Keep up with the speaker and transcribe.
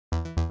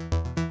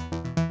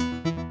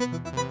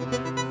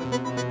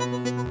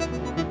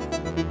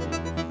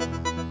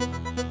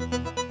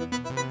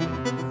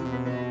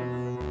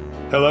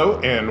Hello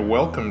and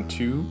welcome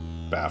to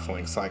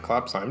Baffling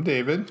Cyclops. I'm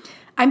David.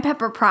 I'm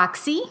Pepper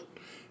Proxy.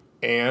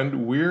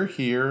 And we're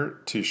here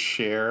to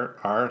share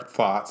our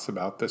thoughts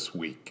about this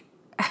week.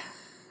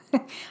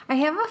 I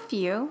have a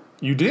few.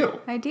 You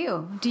do? I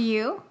do. Do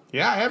you?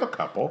 Yeah, I have a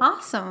couple.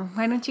 Awesome.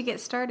 Why don't you get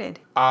started?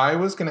 I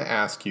was going to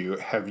ask you,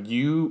 have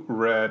you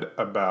read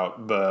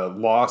about the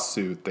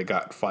lawsuit that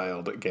got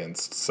filed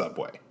against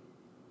Subway?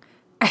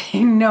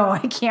 No,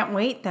 I can't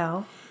wait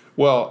though.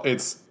 Well,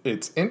 it's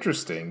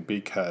interesting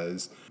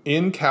because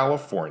in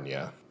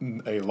California,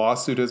 a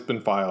lawsuit has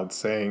been filed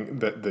saying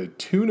that the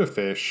tuna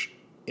fish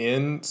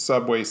in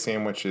Subway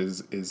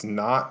sandwiches is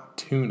not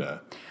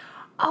tuna.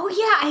 Oh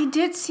yeah, I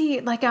did see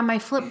it. Like on my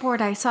Flipboard,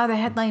 I saw the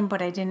headline,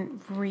 but I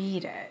didn't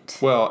read it.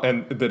 Well,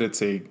 and that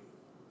it's a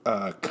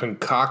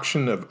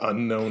concoction of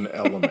unknown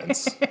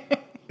elements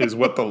is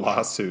what the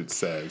lawsuit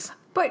says.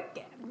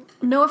 But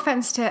no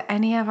offense to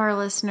any of our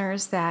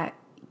listeners that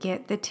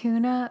get the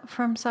tuna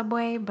from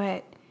Subway,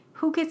 but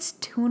who gets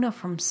tuna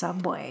from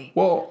Subway?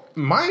 Well,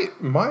 my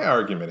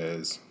argument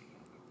is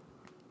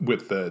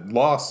with the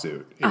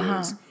lawsuit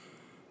is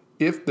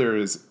if there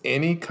is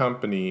any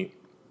company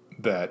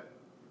that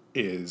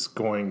is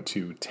going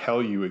to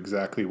tell you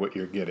exactly what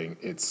you're getting,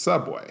 it's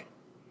Subway.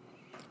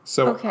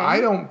 So Okay. I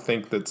don't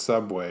think that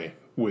Subway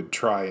would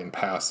try and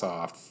pass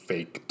off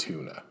fake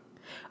tuna.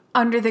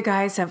 Under the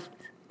guise of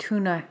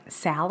tuna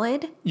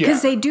salad? Yeah.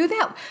 Because they do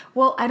that.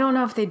 Well, I don't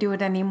know if they do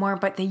it anymore,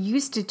 but they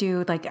used to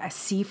do like a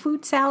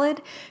seafood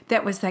salad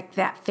that was like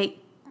that fake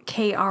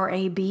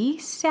KRAB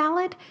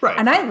salad. Right.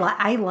 And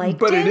I liked it.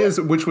 But it is,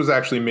 which was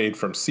actually made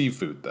from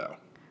seafood, though.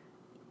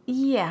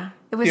 Yeah.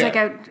 It was Yeah. like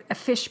a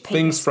fish paste.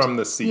 Things from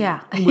the sea.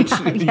 Yeah. Which,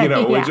 Yeah.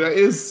 which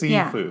is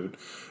Yeah. seafood.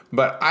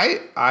 But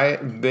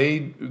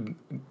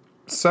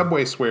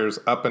Subway swears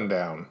up and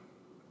down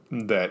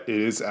that it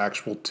is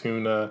actual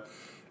tuna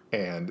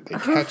and they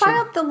Who catch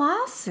filed it. the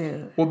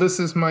lawsuit? Well, this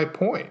is my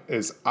point,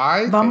 is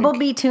I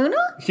Bumblebee tuna?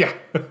 think,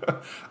 yeah,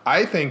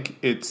 I think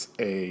it's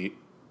a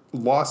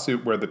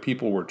lawsuit where the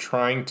people were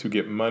trying to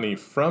get money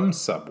from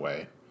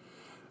Subway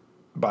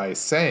by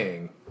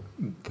saying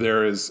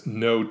there is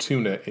no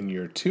tuna in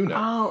your tuna.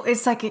 Oh,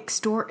 it's like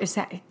is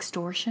that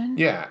extortion?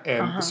 Yeah,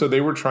 and so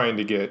they were trying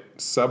to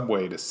get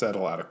Subway to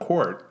settle out of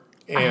court,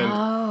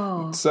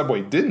 and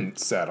Subway didn't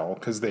settle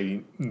because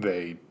they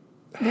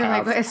They're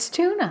have, like, it's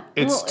tuna.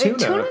 It's tuna.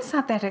 Tuna's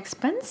not that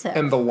expensive.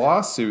 and the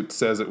lawsuit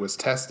says it was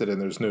tested and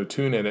there's no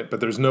tuna in it, but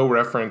there's no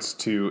reference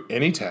to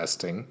any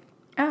testing.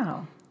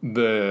 Oh.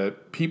 The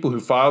people who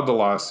filed the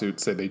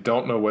lawsuit said they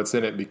don't know what's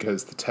in it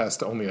because the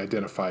test only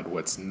identified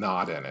what's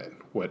not in it,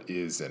 what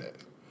is in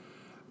it.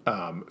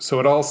 So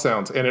it all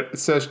sounds, and it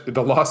says,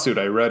 the lawsuit,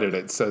 I read it,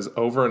 it says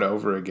over and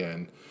over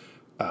again,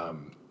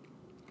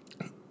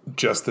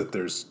 just that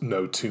there's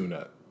no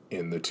tuna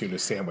in the tuna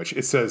sandwich.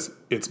 It says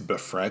it's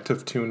buffet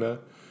of tuna.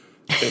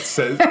 It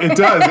says it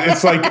does.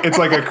 It's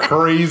like a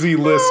crazy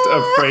list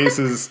of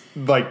phrases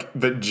like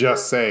that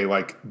just say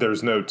like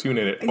there's no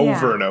tuna in it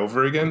over and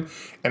over again.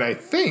 And I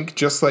think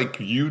just like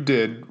you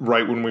did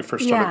right when we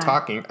first started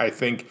talking, I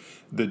think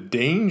the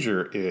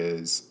danger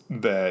is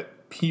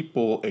that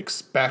people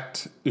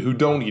expect who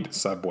don't eat at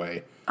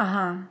Subway,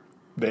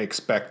 they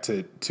expect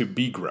it to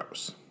be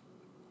gross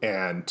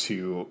and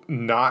to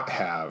not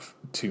have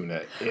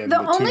tuna in the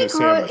tuna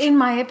sandwich. In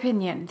my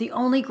opinion, the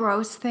only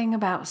gross thing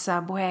about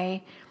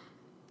Subway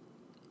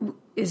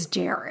is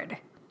Jared.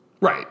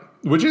 Right,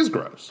 which is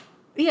gross.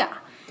 Yeah,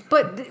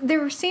 but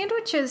their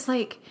sandwiches,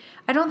 like,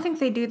 I don't think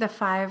they do the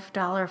 $5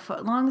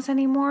 footlongs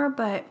anymore,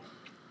 but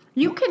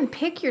you can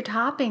pick your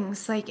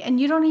toppings, like, and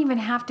you don't even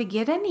have to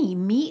get any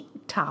meat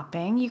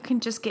topping. You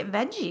can just get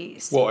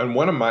veggies. Well, and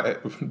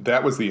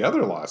that was the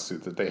other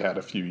lawsuit that they had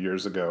a few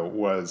years ago,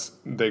 was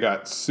they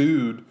got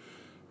sued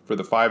for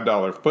the $5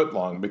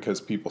 footlong because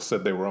people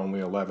said they were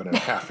only 11 and a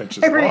half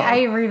inches long.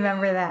 I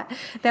remember that.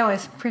 That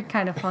was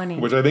kind of funny.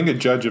 Which I think a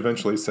judge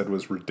eventually said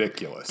was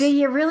ridiculous. Do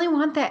you really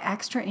want that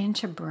extra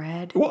inch of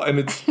bread? Well, and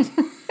it's,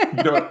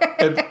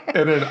 and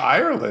in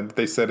Ireland,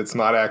 they said it's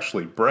not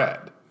actually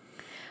bread.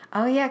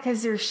 Oh, yeah,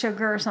 because there's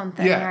sugar or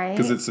something, Yeah, right?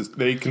 because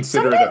they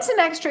consider Sometimes it an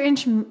extra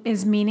inch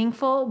is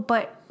meaningful,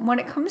 but when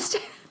it comes to...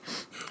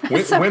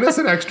 when is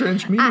an extra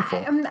inch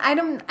meaningful? I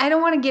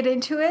don't want to get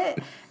into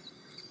it.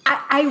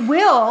 I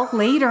will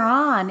later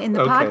on in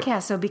the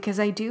podcast, though, because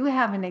I do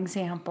have an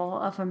example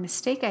of a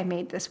mistake I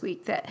made this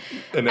week that...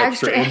 An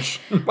extra inch?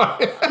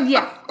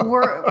 Yeah,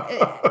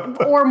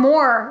 or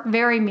more,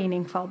 very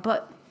meaningful.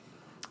 But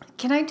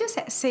can I just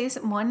say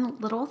one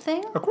little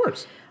thing? Of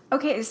course.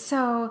 Okay,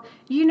 so,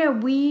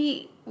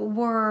 we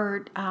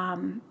were,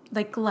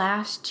 like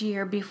last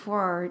year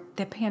before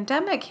the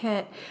pandemic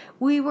hit,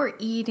 we were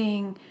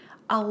eating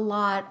a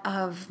lot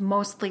of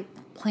mostly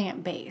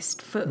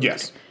plant-based food.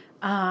 Yes.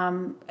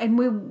 And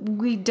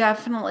we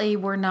definitely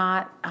were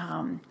not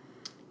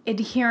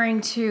adhering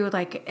to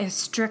like a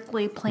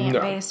strictly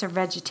plant-based or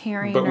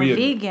vegetarian or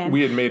vegan.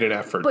 We had made an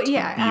effort to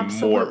be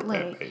more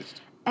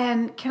plant-based.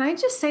 And can I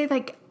just say,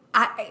 like,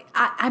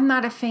 I'm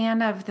not a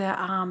fan of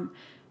the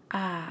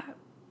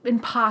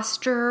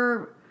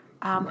imposter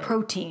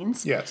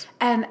proteins. Yes.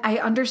 And I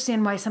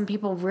understand why some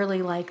people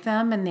really like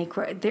them, and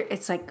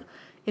it's like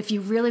if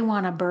you really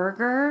want a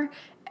burger,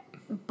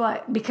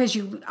 but because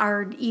you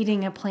are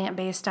eating a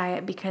plant-based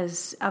diet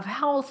because of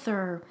health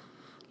or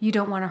you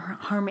don't want to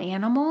harm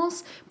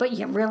animals, but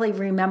you really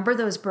remember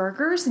those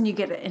burgers and you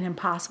get an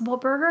Impossible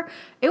Burger.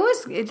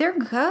 They're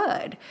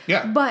good.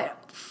 Yeah.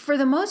 But for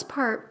the most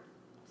part,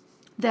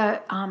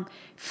 I'm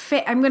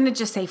going to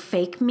just say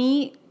fake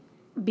meat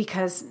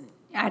because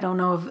I don't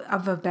know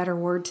of a better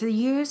word to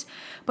use,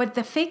 but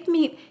the fake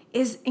meat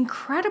is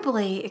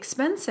incredibly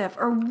expensive,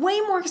 or way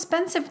more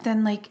expensive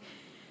than like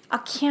a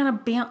can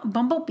of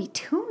Bumblebee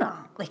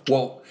tuna. Like,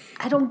 Well,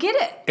 I don't get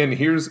it. and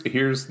here's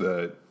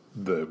the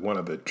one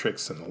of the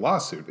tricks in the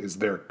lawsuit is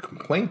their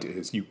complaint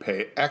is you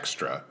pay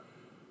extra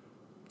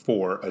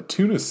for a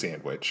tuna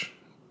sandwich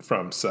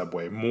from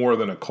Subway more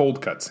than a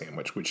cold cut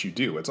sandwich, which you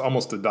do. It's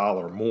almost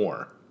 $1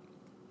 more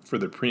for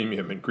the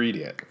premium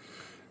ingredient.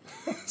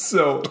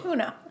 So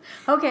Tuna.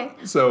 Okay.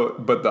 So,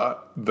 but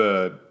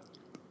the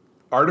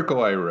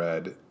article I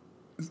read,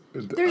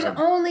 There's I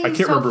only can't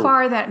so remember.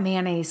 far that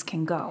mayonnaise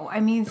can go. I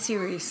mean,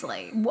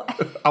 seriously.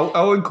 What?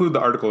 I'll include the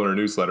article in our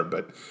newsletter,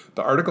 but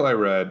the article I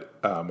read,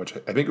 which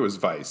I think it was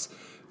Vice,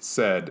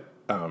 said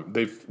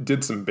they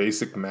did some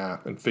basic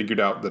math and figured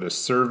out that a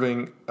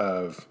serving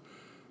of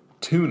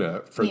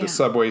tuna for Yeah. the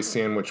Subway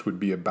sandwich would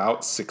be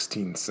about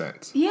 16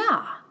 cents.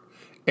 Yeah.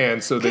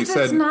 And so they Because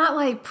said, it's not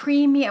like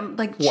premium,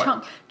 like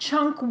What?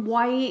 chunk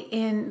white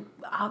in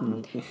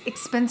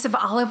expensive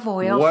olive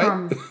oil what?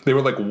 from... They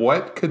were like,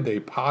 what could they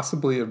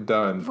possibly have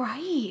done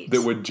Right.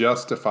 that would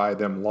justify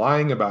them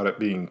lying about it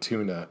being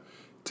tuna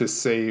to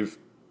save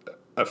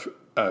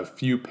a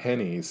few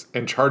pennies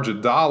and charge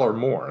 $1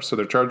 more? So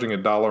they're charging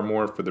 $1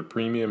 more for the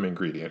premium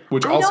ingredient,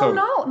 which I also don't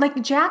know. Like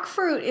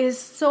jackfruit is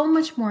so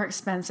much more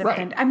expensive Right.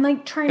 than... I'm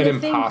like trying an to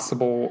think...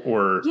 Impossible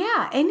or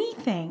Yeah,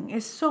 anything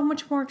is so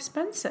much more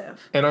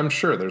expensive. and I'm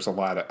sure there's a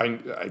lot of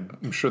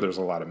I'm sure there's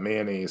a lot of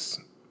mayonnaise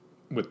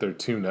with their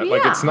tuna.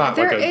 Like Yeah, it's not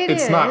like it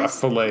it's not a is.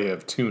 fillet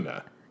of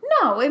tuna.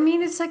 No, I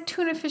mean, it's like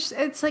tuna fish.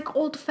 It's like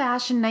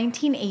old-fashioned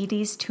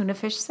 1980s tuna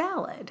fish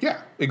salad.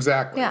 Yeah,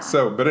 exactly. Yeah.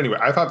 So, but anyway,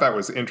 I thought that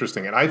was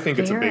interesting, and I think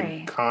it's a Very.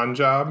 big con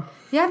job.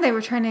 Yeah, they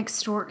were trying to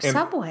extort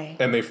Subway.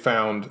 And they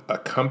found a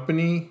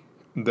company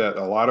that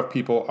a lot of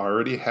people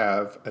already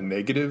have a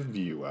negative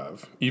view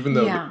of, even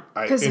though Yeah,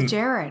 because of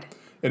Jared.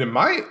 And in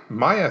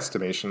my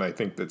estimation, I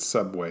think that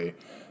Subway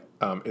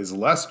is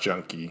less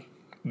junky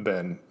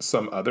than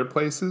some other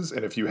places.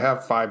 And if you have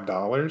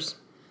 $5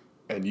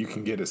 and you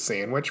can get a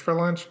sandwich for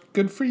lunch,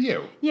 good for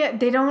you. Yeah,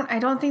 they don't. I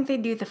don't think they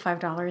do the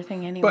 $5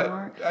 thing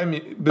anymore. But I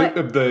mean, But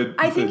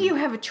I think you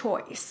have a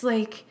choice.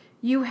 Like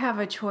you have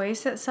a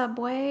choice at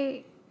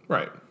Subway.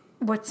 right.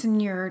 What's in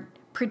your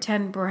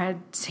pretend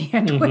bread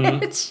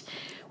sandwich,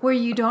 where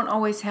you don't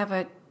always have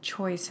a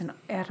choice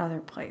at other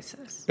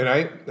places. And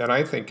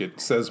I think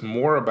it says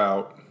more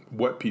about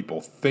what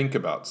people think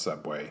about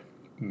Subway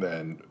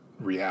than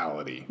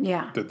reality.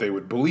 Yeah. That they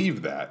would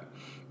believe that.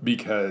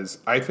 Because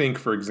I think,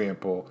 for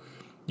example,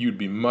 you'd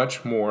be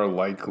much more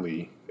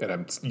likely, and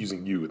I'm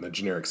using you in the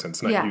generic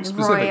sense, not Yeah, you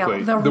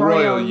specifically, the the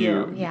royal royal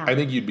you. Yeah. I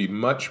think you'd be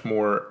much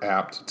more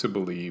apt to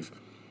believe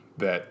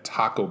that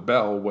Taco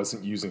Bell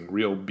wasn't using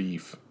real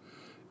beef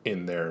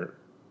in their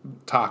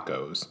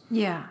tacos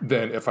Yeah.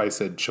 than if I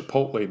said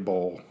Chipotle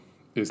bowl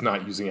is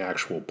not using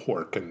actual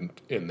pork in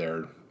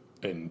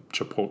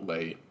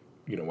Chipotle,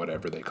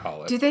 whatever they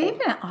call it. Do they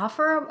even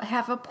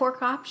have a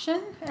pork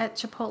option at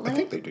Chipotle? I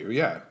think they do,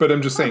 yeah. But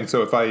I'm just saying,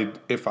 so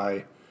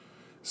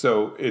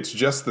so it's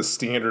just the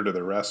standard of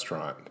the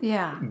restaurant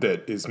Yeah.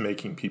 that is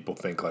making people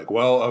think like,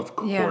 well, of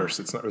course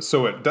it's not.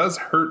 So it does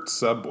hurt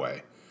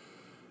Subway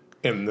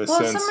in the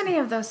sense. So many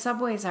of those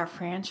Subways are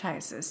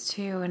franchises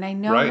too. And I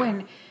know Right.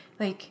 when,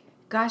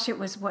 it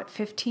was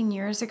 15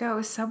 years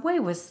ago, Subway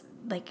was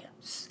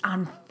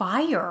on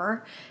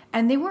fire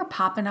and they were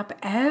popping up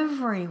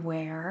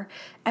everywhere.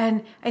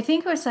 And I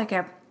think it was like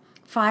a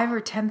 $5,000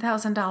 or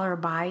 $10,000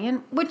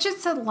 buy-in, which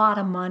is a lot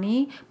of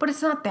money, but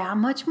it's not that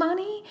much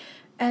money.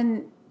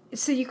 And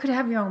so you could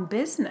have your own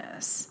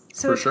business.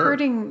 So For it's sure.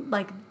 hurting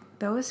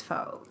those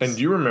folks. And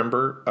do you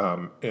remember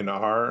in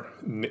our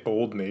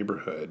old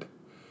neighborhood,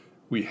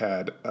 we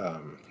had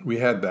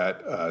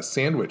that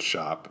sandwich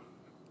shop,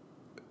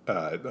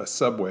 a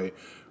Subway,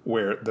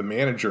 where the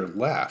manager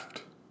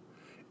left,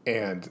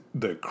 and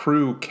the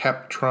crew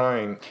kept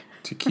trying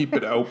to keep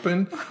it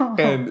open,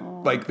 and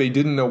they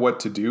didn't know what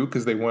to do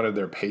because they wanted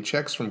their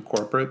paychecks from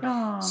corporate.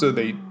 So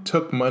they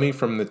took money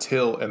from the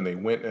till and they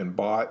went and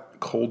bought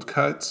cold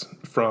cuts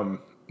from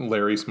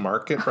Larry's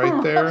Market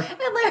right there. And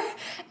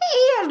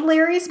he had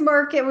Larry's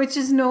Market, which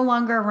is no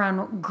longer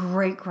around.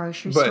 Great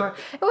grocery store.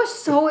 It was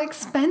so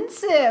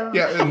expensive.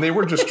 Yeah, and they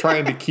were just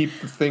trying to keep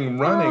the thing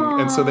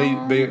running, and so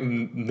they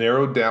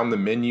narrowed down the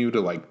menu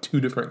to 2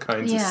 different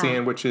kinds of Yeah.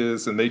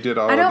 sandwiches, and they did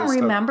all. I of don't this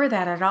remember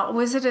that at all.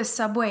 Was it a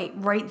Subway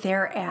right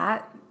there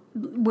at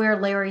where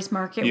Larry's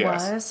Market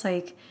Yes. was?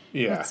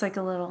 Yeah. It's like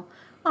a little.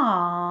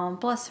 Aw,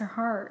 bless their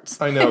hearts.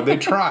 I know, they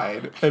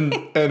tried. And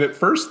at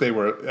first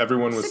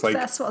everyone was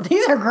Successful.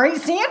 These are great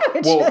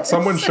sandwiches. well,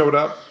 someone showed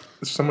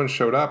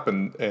up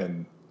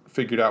and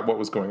figured out what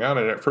was going on.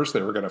 And at first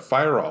they were going to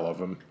fire all of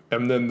them.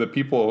 And then the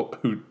people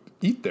who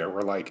eat there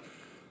were like,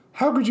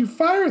 how could you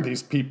fire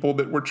these people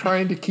that were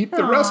trying to keep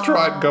the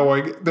restaurant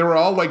going? They were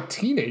all like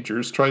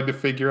teenagers trying to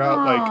figure out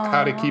like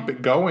how to keep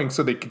it going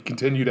so they could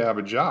continue to have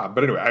a job.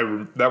 But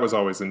anyway, that was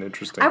always an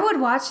interesting. I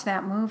would watch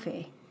that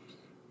movie.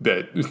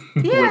 That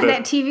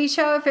that TV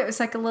show, if it was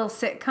like a little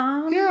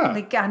sitcom, Yeah.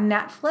 like on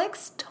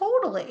Netflix,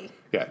 totally.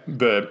 Yeah,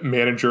 the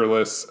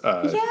managerless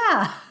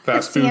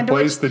fast food Sandwich.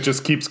 place that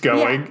just keeps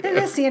going.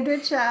 Yeah, the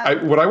sandwich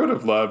shop. What I would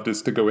have loved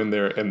is to go in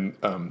there and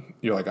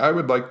you're like, I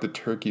would like the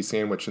turkey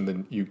sandwich, and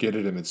then you get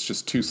it and it's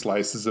just 2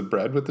 slices of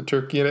bread with the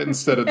turkey in it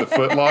instead of the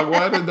foot-long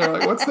one, and they're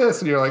like, what's this?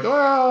 And you're like,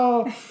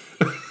 well,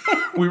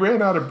 we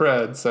ran out of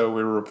bread, so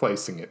we were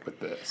replacing it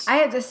with this. I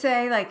have to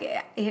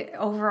say,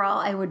 overall,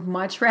 I would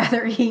much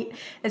rather eat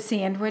a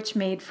sandwich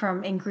made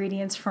from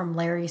ingredients from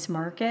Larry's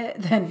Market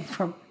than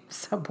from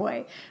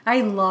Subway.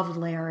 I loved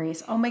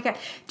Larry's. Oh my God.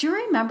 Do you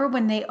remember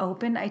when they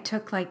opened, I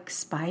took like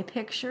spy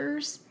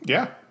pictures?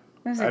 Yeah.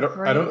 was I a don't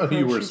great know who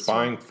you were grocery store.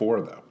 spying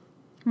for, though.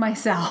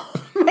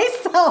 Myself.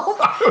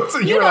 So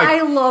You were know, like,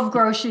 I love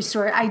grocery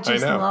stores. I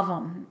just know. love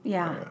them.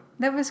 Yeah.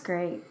 That was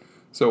great.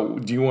 so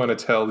do you want to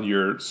tell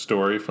your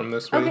story from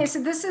this week? Okay,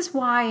 so this is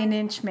why an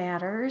inch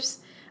matters.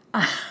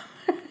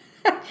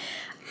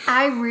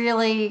 I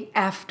really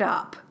effed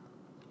up.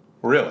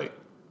 Really?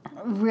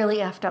 Really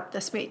effed up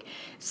this week.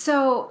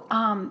 So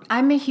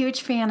I'm a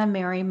huge fan of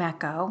Mary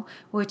Mecco,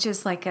 which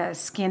is like a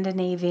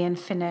Scandinavian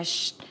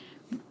Finnish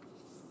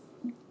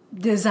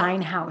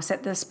design house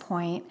at this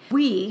point.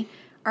 We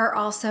are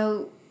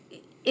also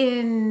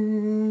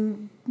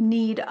in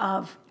need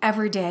of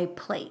everyday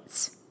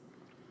plates.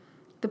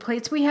 The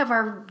plates we have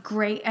are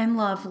great and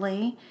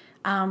lovely,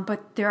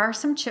 but there are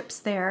some chips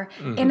there.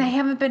 Mm-hmm. And I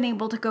haven't been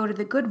able to go to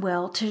the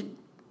Goodwill to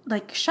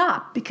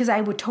shop, because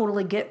I would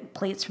totally get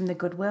plates from the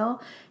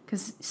Goodwill,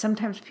 because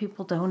sometimes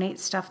people donate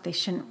stuff they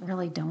shouldn't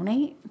really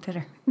donate that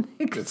are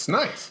It's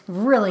nice.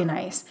 really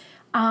nice.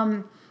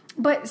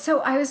 But so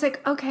I was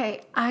like,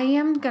 okay, I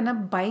am going to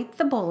bite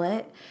the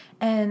bullet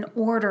and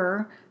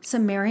order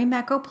some Mary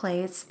Mecco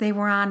plates. They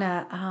were on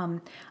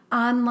a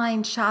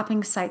online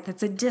shopping site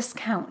that's a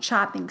discount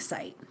shopping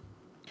site.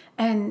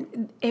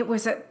 And it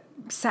was a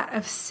set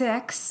of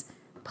 6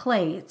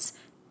 plates,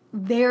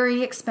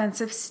 very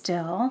expensive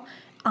still,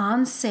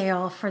 on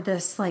sale for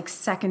this like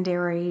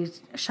secondary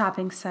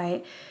shopping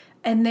site.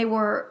 And they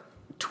were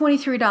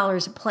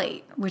 $23 a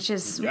plate, which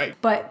is, Yikes.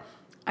 But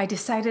I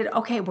decided,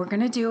 okay, we're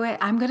going to do it.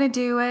 I'm going to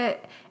do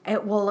it.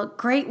 It will look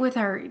great with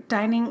our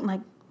dining,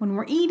 like when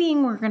we're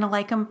eating, we're going to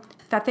like them.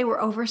 I thought they were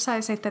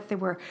oversized. I thought they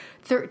were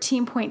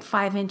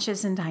 13.5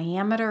 inches in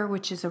diameter,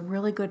 which is a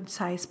really good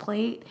size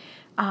plate.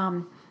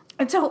 And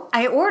so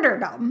I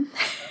ordered them.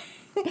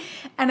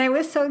 And I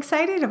was so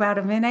excited about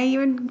them. And I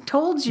even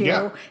told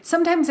you,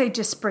 sometimes I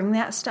just spring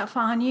that stuff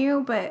on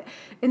you. But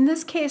in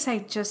this case, I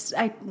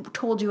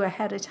told you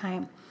ahead of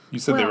time. You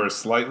said they were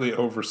slightly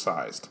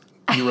oversized.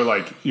 You were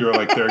like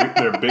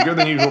they're bigger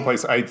than usual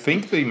plates. I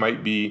think they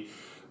might be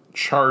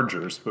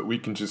chargers, but we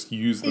can just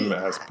use them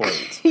as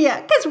plates.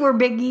 Yeah, because we're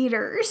big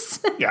eaters.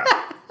 Yeah.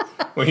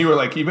 Well, you were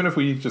like, even if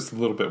we eat just a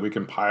little bit, we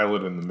can pile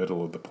it in the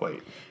middle of the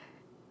plate.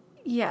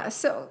 Yeah,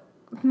 so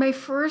my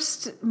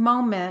first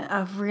moment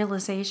of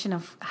realization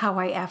of how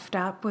I effed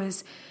up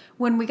was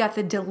when we got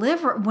the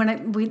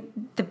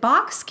the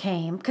box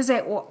came, because I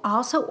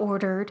also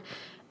ordered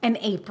an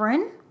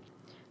apron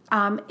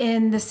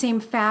in the same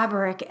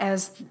fabric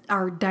as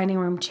our dining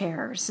room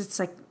chairs. It's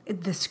like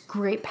this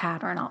great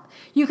pattern.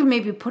 You can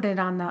maybe put it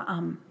on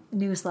the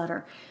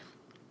newsletter.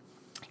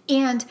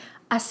 And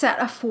a set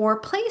of 4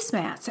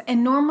 placemats.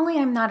 And normally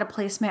I'm not a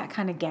placemat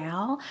kind of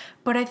gal,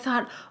 but I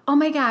thought, oh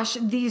my gosh,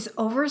 these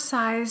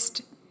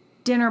oversized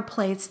dinner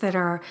plates that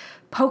are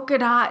polka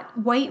dot,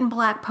 white and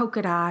black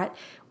polka dot,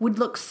 would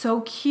look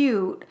so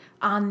cute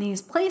on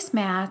these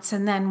placemats.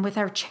 And then with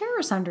our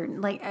chairs under,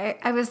 like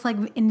I was like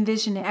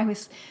envisioning, I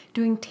was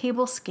doing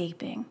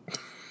tablescaping,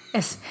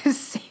 as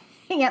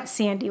Aunt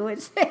Sandy would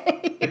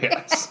say.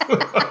 Yes.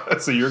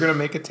 So you're going to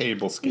make a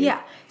tablescape.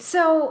 Yeah.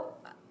 So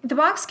the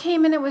box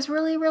came and it was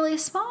really, really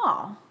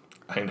small.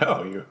 I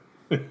know you.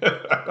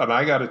 And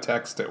I got a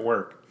text at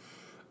work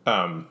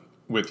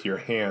with your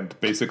hand,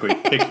 basically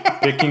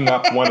picking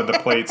up one of the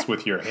plates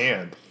with your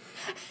hand.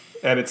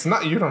 And it's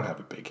not, you don't have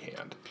a big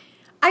hand.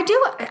 I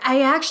do.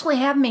 I actually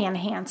have man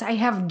hands. I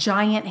have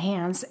giant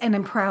hands, and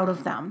I'm proud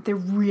of them. They're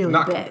really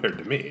Not big. compared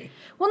to me.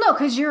 Well, no,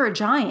 because you're a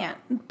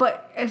giant.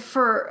 But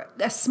for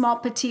a small,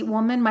 petite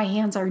woman, my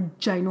hands are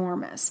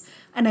ginormous,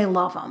 and I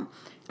love them.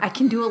 I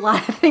can do a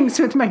lot of things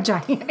with my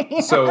giant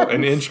hands. So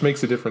an inch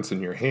makes a difference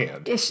in your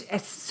hand. It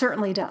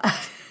certainly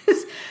does.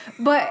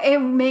 But it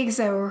makes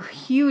a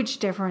huge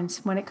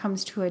difference when it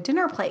comes to a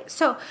dinner plate.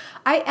 So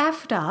I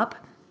effed up.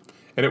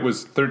 And it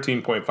was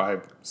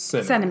 13.5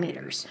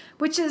 centimeters.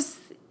 Which is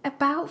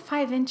about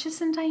 5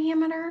 inches in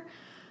diameter.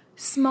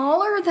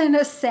 smaller than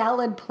a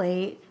salad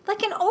plate,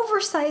 like an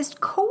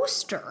oversized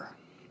coaster.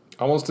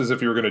 Almost as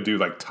if you were going to do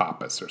like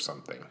tapas or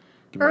something.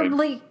 Or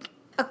like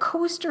a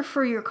coaster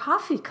for your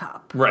coffee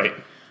cup. Right.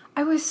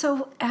 I was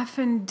so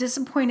effing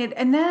disappointed.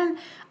 And then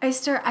I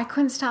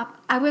couldn't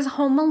stop. I was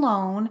home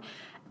alone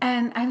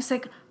and I was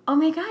like, oh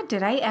my God,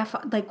 did I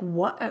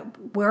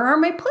where are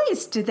my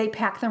plates? Did they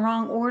pack the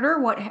wrong order?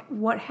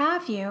 What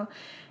have you?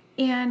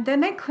 And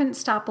then I couldn't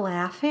stop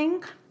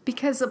laughing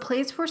because the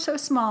plates were so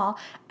small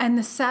and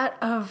the set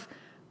of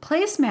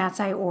placemats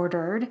I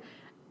ordered,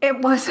 it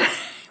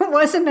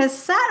wasn't a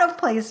set of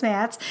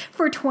placemats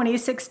for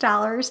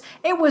 $26.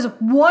 It was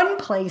one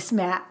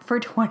placemat for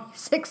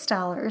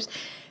 $26.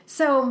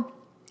 So,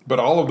 but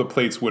all of the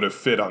plates would have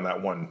fit on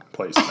that one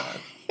placemat.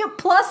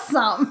 Plus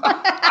some.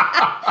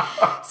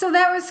 So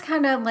that was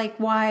kind of like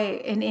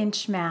why an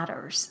inch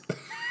matters.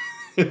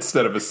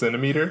 Instead of a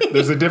centimeter?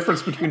 There's a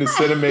difference between a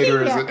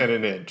centimeter and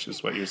an inch,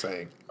 is what you're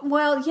saying.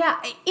 Well,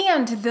 yeah.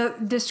 And the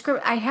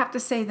description, I have to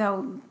say,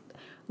 though,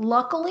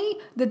 luckily,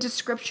 the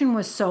description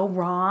was so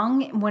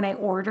wrong when I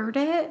ordered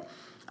it.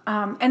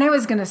 And I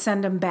was going to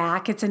send them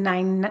back. It's a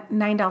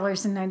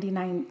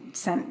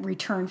 $9.99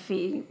 return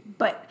fee.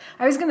 But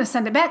I was going to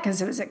send it back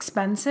because it was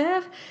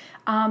expensive.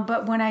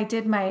 But when I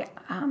did my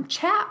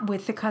chat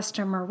with the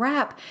customer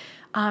rep,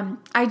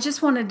 I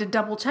just wanted to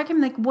double check.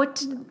 I'm like,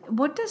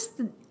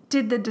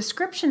 did the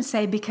description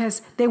say?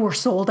 Because they were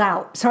sold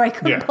out. So I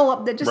couldn't pull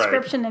up the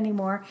description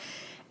anymore.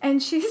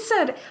 And she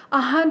said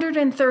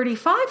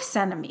 135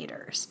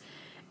 centimeters.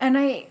 And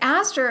I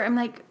asked her, I'm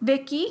like,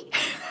 Vicky,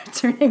 that's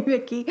her name,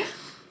 Vicky,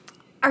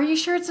 are you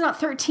sure it's not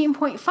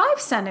 13.5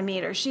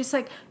 centimeters? She's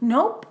like,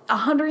 nope,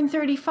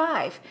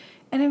 135.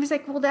 And I was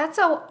like, well, that's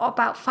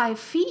about 5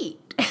 feet.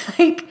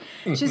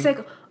 She's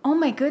like, oh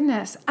my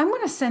goodness, I'm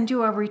going to send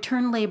you a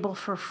return label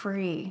for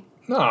free.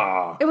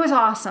 Aww. It was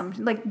awesome.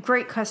 Like,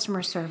 great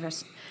customer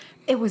service.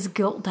 It was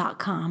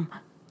guilt.com,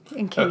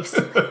 in case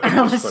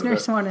our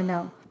listeners want to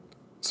know.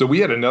 So we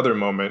had another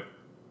moment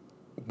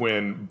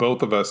when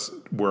both of us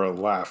were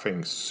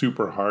laughing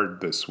super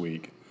hard this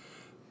week.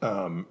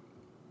 And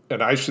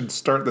I should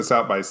start this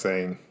out by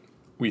saying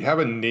we have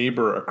a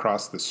neighbor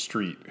across the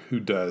street who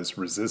does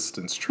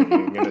resistance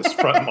training in his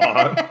front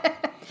lawn.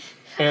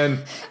 And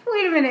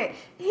wait a minute.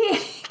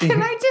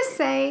 Can I just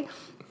say,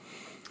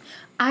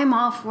 I'm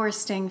all for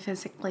staying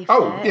physically fit.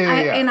 Oh,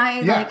 yeah. And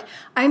I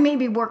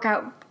maybe work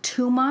out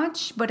too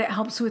much, but it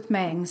helps with my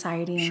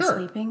anxiety and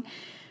sleeping.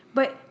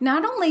 But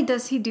not only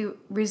does he do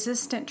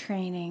resistant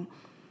training,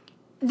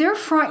 their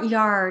front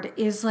yard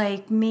is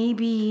like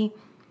maybe,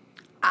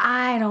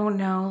 I don't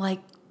know, like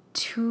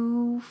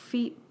 2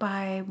 feet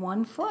by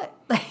 1 foot.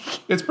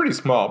 It's pretty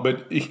small,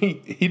 but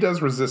he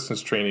does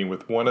resistance training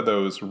with one of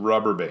those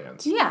rubber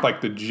bands. Yeah. Like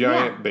the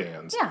giant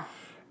bands. Yeah.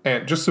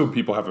 And just so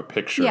people have a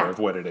picture of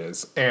what it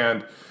is.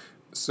 And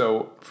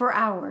so for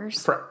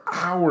hours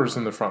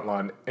in the front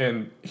lawn.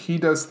 And he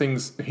does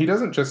things, he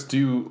doesn't just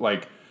do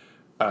like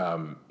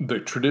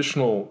the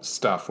traditional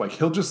stuff. Like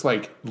he'll just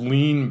like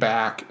lean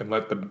back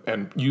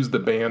and use the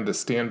band to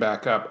stand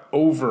back up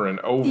over and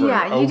over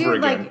and over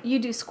again. You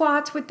do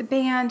squats with the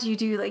band. You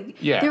do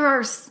there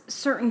are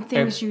certain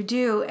things you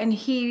do, and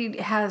he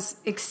has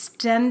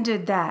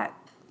extended that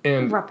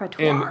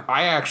repertoire. And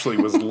I actually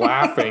was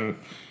laughing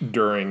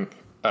during.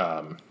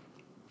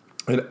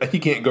 And he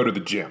can't go to the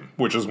gym,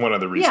 which is one of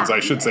the reasons I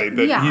should say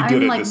that he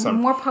did it this summer.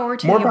 More power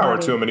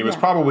to him, and he was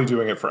probably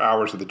doing it for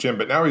hours at the gym,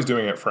 but now he's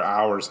doing it for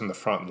hours in the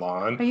front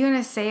lawn. Are you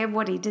going to say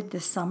what he did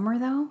this summer,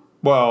 though?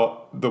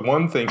 Well, the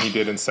one thing he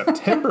did in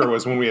September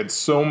was when we had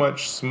so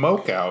much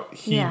smoke out,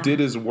 he did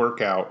his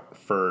workout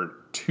for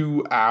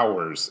 2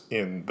 hours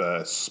in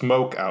the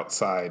smoke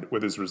outside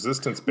with his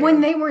resistance band.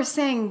 When they were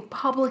saying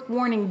public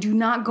warning, do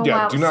not go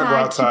outside. Do not go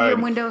outside. Keep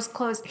your windows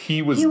closed.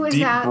 He was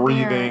deep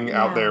breathing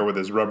out there with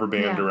his rubber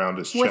band around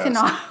his chest.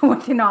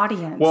 With an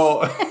audience.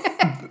 Well,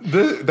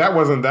 that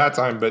wasn't that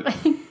time, but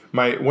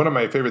one of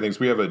my favorite things,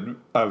 we have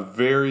a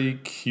very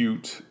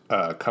cute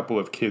couple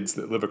of kids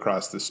that live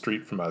across the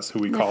street from us who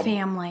we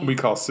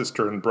call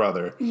sister and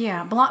brother.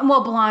 Yeah,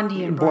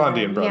 Blondie and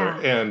brother. Yeah.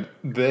 And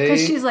because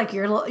she's like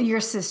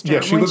your sister.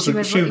 Yeah, she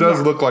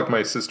does look like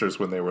my sisters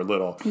when they were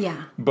little.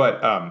 Yeah,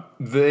 but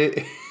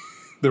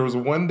there was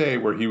one day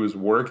where he was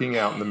working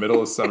out in the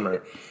middle of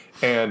summer.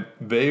 And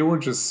they were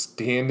just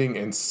standing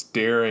and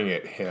staring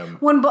at him.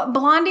 When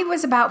Blondie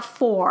was about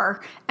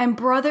 4 and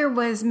brother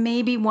was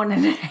maybe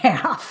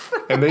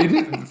 1.5. And they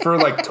did, for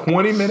like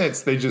 20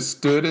 minutes, they just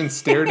stood and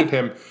stared at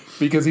him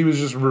because he was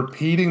just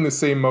repeating the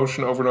same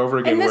motion over and over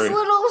again. And this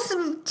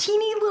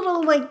teeny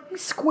little like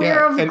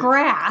square of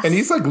grass. And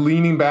he's like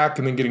leaning back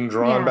and then getting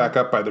drawn back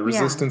up by the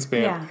resistance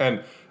band. Yeah.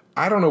 And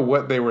I don't know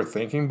what they were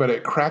thinking, but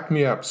it cracked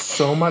me up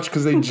so much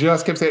because they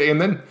just kept saying,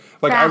 and then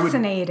like I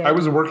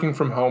was working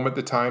from home at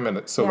the time,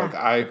 and so like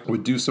I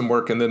would do some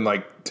work, and then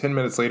like 10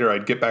 minutes later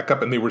I'd get back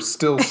up, and they were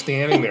still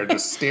standing there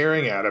just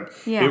staring at him.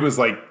 Yeah. It was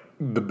like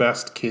the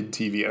best kid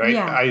TV, and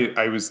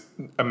I was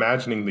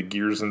imagining the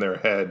gears in their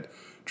head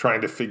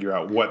trying to figure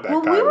out what that guy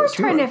was Well, we were doing.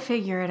 trying to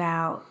figure it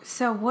out.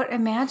 So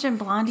imagine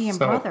Blondie and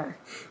Brother.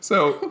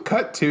 So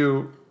cut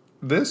to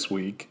this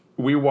week.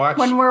 We watched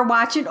When we're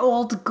watching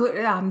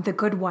The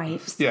Good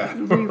Wives. Yeah.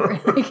 We were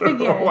like,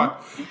 again.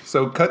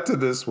 So cut to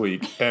this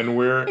week, and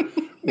we're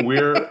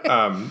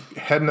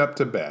heading up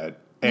to bed,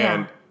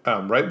 and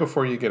right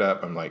before you get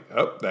up, I'm like,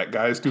 oh, that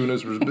guy's doing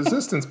his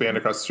resistance band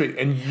across the street,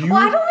 and you.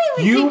 Well, I don't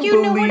even think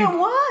you knew what it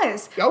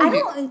was.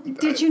 Oh,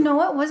 Did you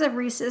know it was a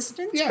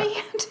resistance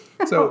band?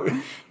 So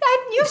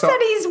you said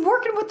he's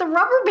working with the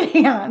rubber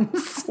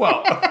bands.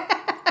 Well,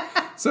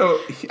 so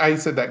I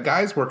said that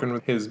guy's working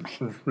with his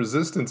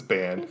resistance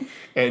band,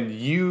 and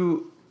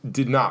you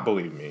did not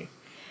believe me.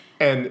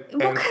 And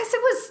because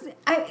it was...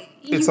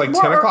 it's like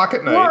 10 o'clock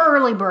at night. We're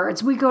early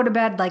birds. We go to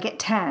bed like at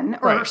 10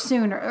 or Right.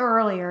 sooner,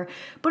 earlier.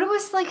 But it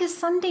was like a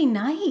Sunday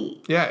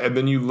night. Yeah, and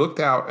then you looked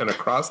out, and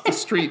across the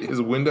street,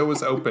 his window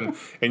was open,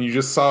 and you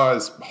just saw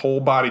his whole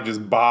body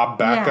just bob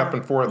back up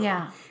and forth.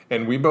 Yeah.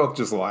 And we both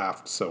just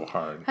laughed so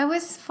hard. It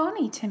was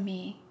funny to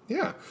me.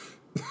 Yeah.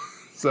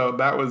 So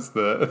that was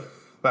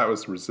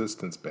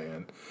Resistance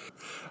Band.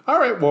 All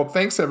right, well,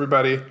 thanks,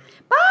 everybody.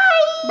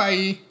 Bye!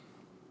 Bye.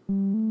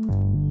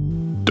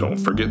 Don't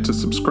forget to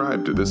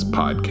subscribe to this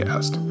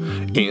podcast.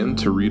 And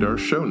to read our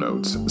show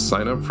notes,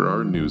 sign up for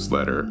our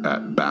newsletter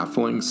at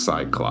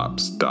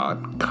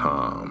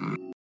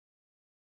bafflingcyclops.com.